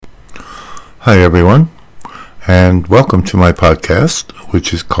Hi everyone, and welcome to my podcast,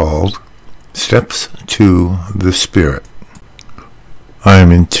 which is called Steps to the Spirit.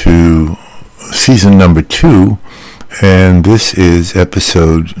 I'm into season number 2, and this is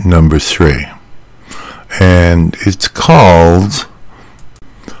episode number 3. And it's called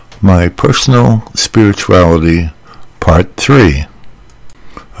My Personal Spirituality Part 3.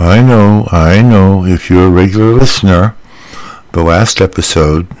 I know, if you're a regular listener, the last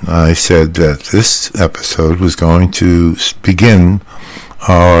episode, I said that this episode was going to begin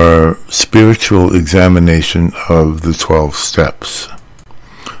our spiritual examination of the 12 steps.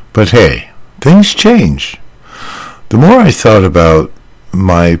 But hey, things change. The more I thought about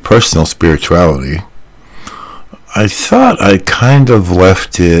my personal spirituality, I thought I kind of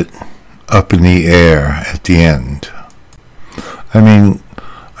left it up in the air at the end.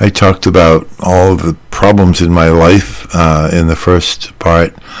 I talked about all of the problems in my life in the first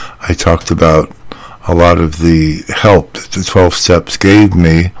part. I talked about a lot of the help that the 12 steps gave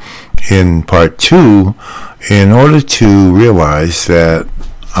me in part 2 in order to realize that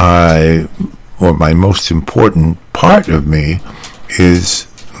my most important part of me is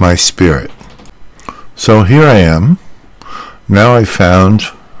my spirit. So here I am. Now I found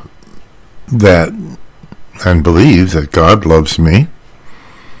that and believe that God loves me.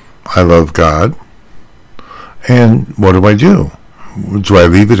 I love God. And what do? Do I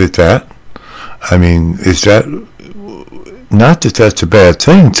leave it at that? Is that, not that that's a bad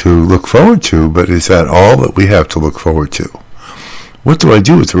thing to look forward to, but is that all that we have to look forward to? What do I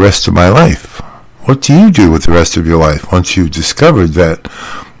do with the rest of my life? What do you do with the rest of your life once you've discovered that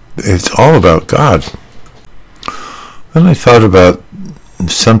it's all about God? Then I thought about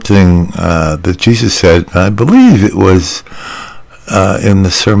something that Jesus said. I believe it was in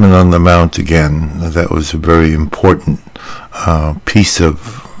the Sermon on the Mount again. That was a very important piece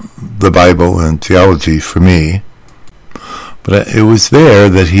of the Bible and theology for me. But it was there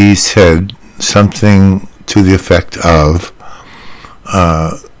that he said something to the effect of,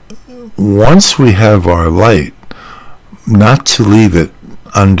 once we have our light, not to leave it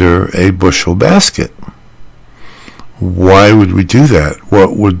under a bushel basket. Why would we do that?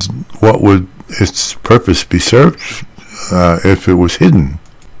 What would its purpose be served if it was hidden?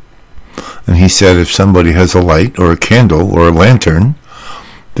 And he said if somebody has a light or a candle or a lantern,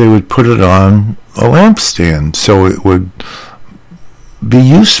 they would put it on a lampstand so it would be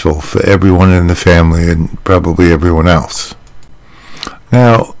useful for everyone in the family and probably everyone else.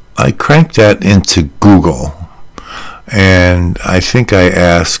 Now, I cranked that into Google, and I think I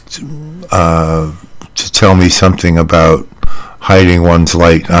asked to tell me something about hiding one's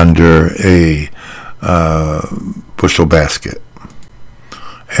light under a bushel basket.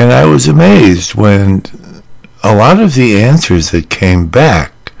 And I was amazed when a lot of the answers that came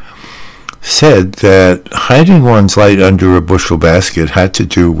back said that hiding one's light under a bushel basket had to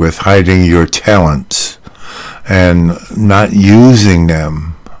do with hiding your talents and not using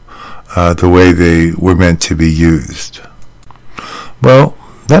them the way they were meant to be used. Well,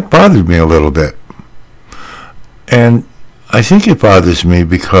 that bothered me a little bit. And I think it bothers me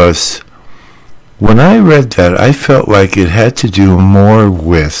because when I read that, I felt like it had to do more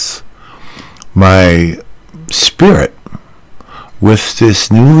with my spirit, with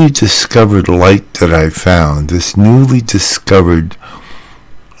this newly discovered light that I found, this newly discovered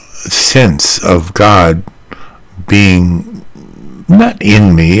sense of God being not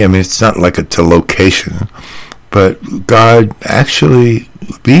in me. It's not like a location, but God actually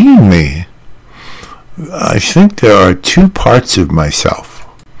being me. I think there are two parts of myself.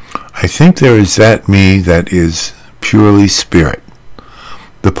 I think there is that me that is purely spirit,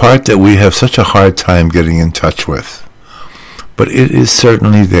 the part that we have such a hard time getting in touch with. But it is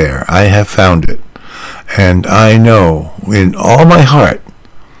certainly there. I have found it. And I know in all my heart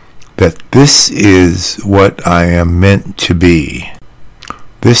that this is what I am meant to be.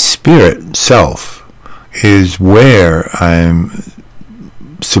 This spirit self is where I'm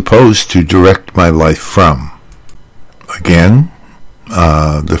supposed to direct my life from. Again,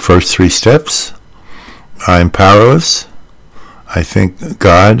 the first 3 steps, I'm powerless. I think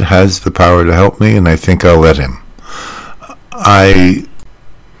God has the power to help me, and I think I'll let him. I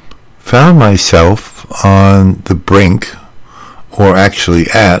found myself on the brink, or actually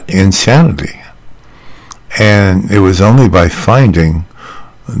at, insanity. And it was only by finding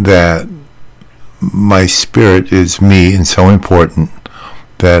that my spirit is me and so important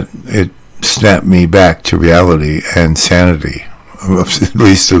that it snapped me back to reality and sanity, at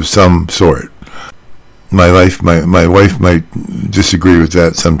least of some sort. My wife might disagree with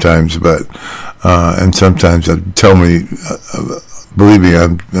that sometimes, but and sometimes tell me, believe me,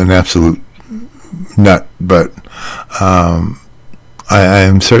 I'm an absolute nut, but I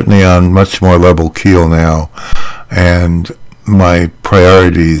am certainly on much more level keel now, and my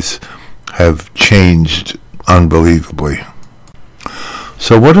priorities have changed unbelievably.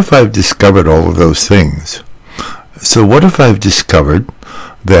 So what if I've discovered all of those things? So what if I've discovered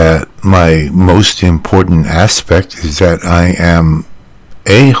that my most important aspect is that I am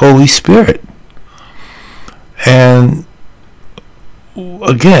a Holy Spirit? And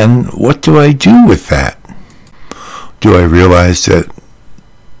again, what do I do with that? Do I realize that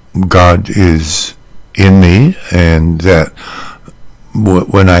God is in me and that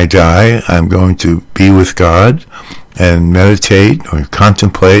when I die, I'm going to be with God and meditate or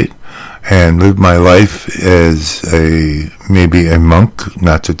contemplate and live my life as maybe a monk?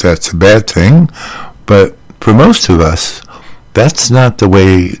 Not that that's a bad thing, but for most of us, that's not the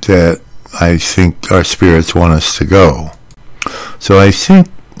way that I think our spirits want us to go. So I think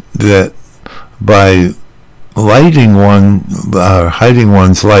that by hiding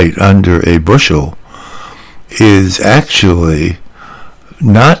one's light under a bushel is actually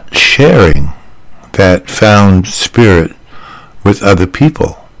not sharing that found spirit with other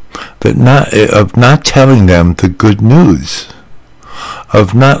people, of not telling them the good news,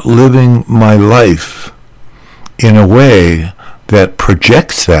 of not living my life in a way that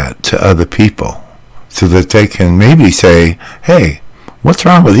projects that to other people, so that they can maybe say, hey, what's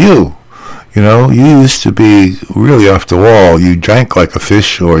wrong with you? You know, you used to be really off the wall. You drank like a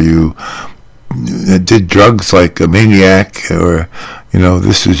fish, or you did drugs like a maniac, or, you know,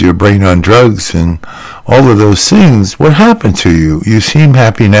 this is your brain on drugs, and all of those things. What happened to you? You seem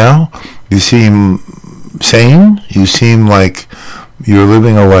happy now. You seem sane. You seem like you're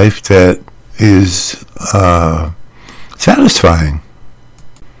living a life that is satisfying.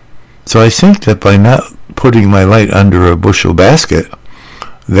 So I think that by not putting my light under a bushel basket,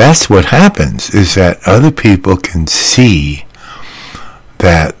 that's what happens, is that other people can see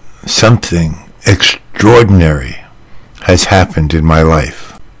that something extraordinary has happened in my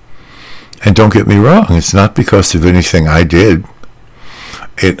life. And don't get me wrong, it's not because of anything I did.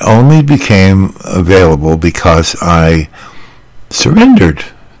 It only became available because I surrendered.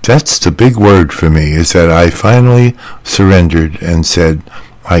 That's the big word for me, is that I finally surrendered and said,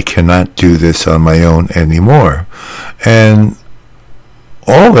 I cannot do this on my own anymore. And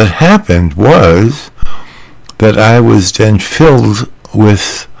all that happened was that I was then filled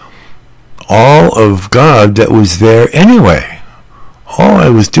with all of God that was there anyway. All I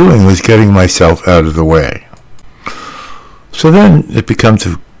was doing was getting myself out of the way. So then it becomes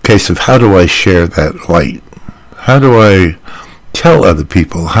a case of, how do I share that light? How do I tell other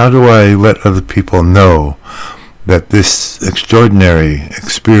people? How do I let other people know that this extraordinary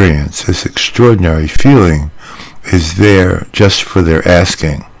experience, this extraordinary feeling is there just for their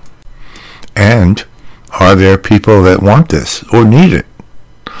asking? And are there people that want this or need it?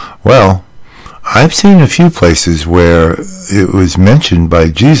 Well, I've seen a few places where it was mentioned by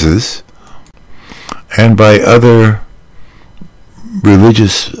Jesus and by other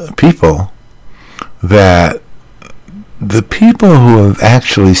religious people that the people who have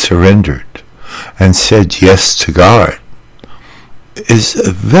actually surrendered and said yes to God is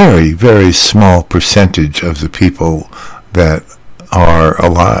a very, very small percentage of the people that are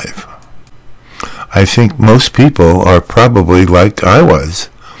alive. I think most people are probably like I was,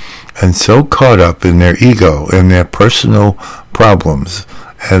 and so caught up in their ego and their personal problems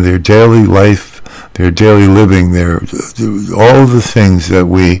and their daily life, their daily living, all the things that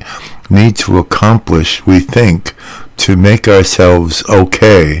we need to accomplish, we think, to make ourselves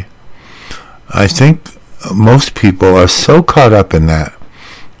okay. I think most people are so caught up in that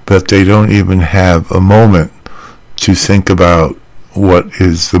they don't even have a moment to think about what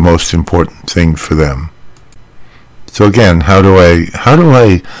is the most important thing for them. So again, how do I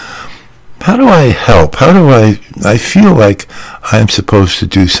help? How do I feel like I'm supposed to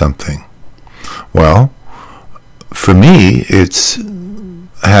do something? Well, for me, it's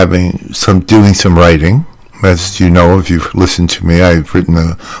doing some writing. As you know, if you've listened to me, I've written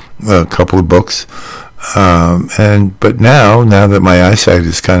a couple of books. But now that my eyesight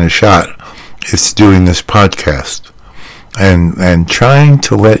is kind of shot, it's doing this podcast and trying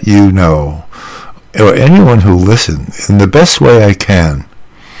to let you know, or anyone who listens, in the best way I can,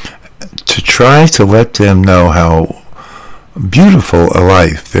 to try to let them know how beautiful a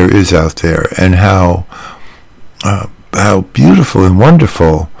life there is out there, and how beautiful and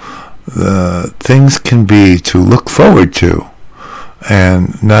wonderful things can be to look forward to,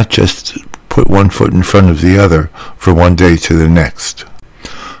 and not just put one foot in front of the other for one day to the next.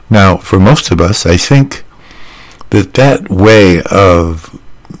 Now, for most of us, I think that way of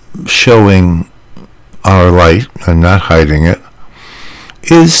showing our light and not hiding it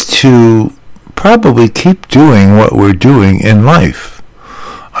is to probably keep doing what we're doing in life.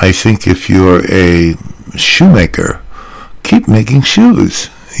 I think if you're a shoemaker, keep making shoes.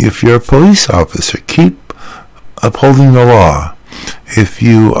 If you're a police officer, keep upholding the law. If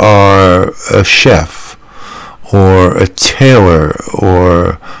you are a chef or a tailor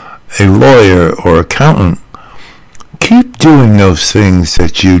or a lawyer or accountant, keep doing those things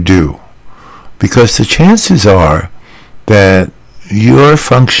that you do, because the chances are that your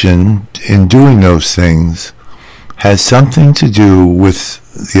function in doing those things has something to do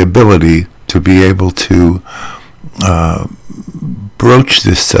with the ability to be able to broach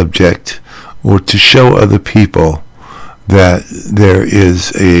this subject or to show other people that there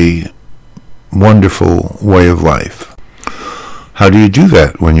is a wonderful way of life. How do you do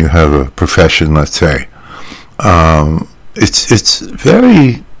that when you have a profession, let's say? It's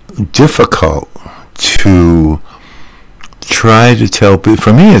very difficult to try to tell people.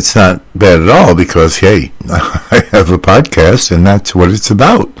 For me, it's not bad at all, because, hey, I have a podcast, and that's what it's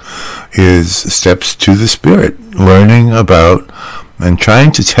about, is steps to the Spirit, learning about and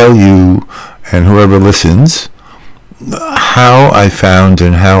trying to tell you and whoever listens how I found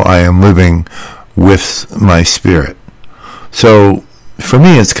and how I am living with my Spirit. So for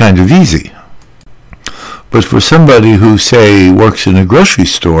me, it's kind of easy. But for somebody who, say, works in a grocery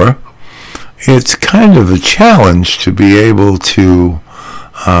store, it's kind of a challenge to be able to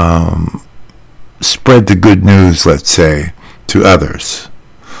spread the good news, let's say, to others.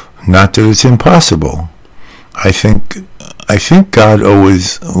 Not that it's impossible. I think God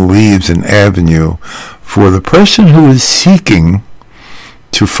always leaves an avenue for the person who is seeking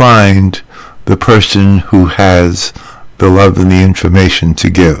to find the person who has the love and the information to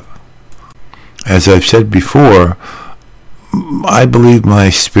give. As I've said before, I believe my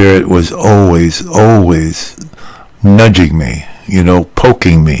Spirit was always nudging me,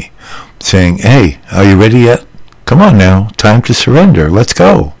 poking me, saying, hey, are you ready yet? Come on now, time to surrender, let's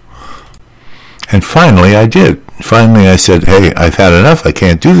go. And finally I did. Finally I said, hey, I've had enough, I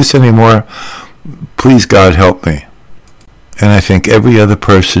can't do this anymore, please God help me. And I think every other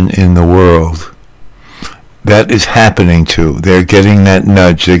person in the world that is happening to, they're getting that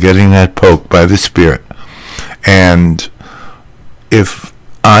nudge, they're getting that poke by the Spirit. And if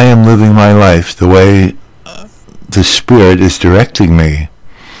I am living my life the way the Spirit is directing me,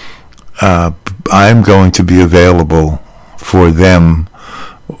 I'm going to be available for them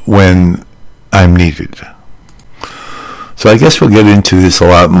when I'm needed. So I guess we'll get into this a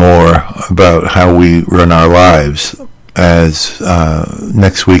lot more about how we run our lives as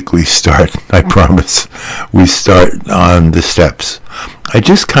next week we start, I promise, we start on the steps. I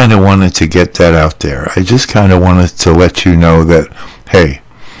just kind of wanted to get that out there. I just kind of wanted to let you know that, hey,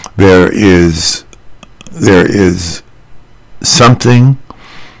 there is something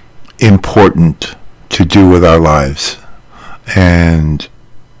important to do with our lives. And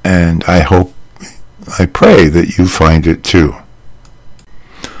I pray that you find it too.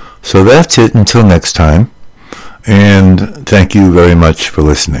 So that's it until next time. And thank you very much for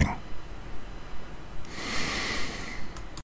listening.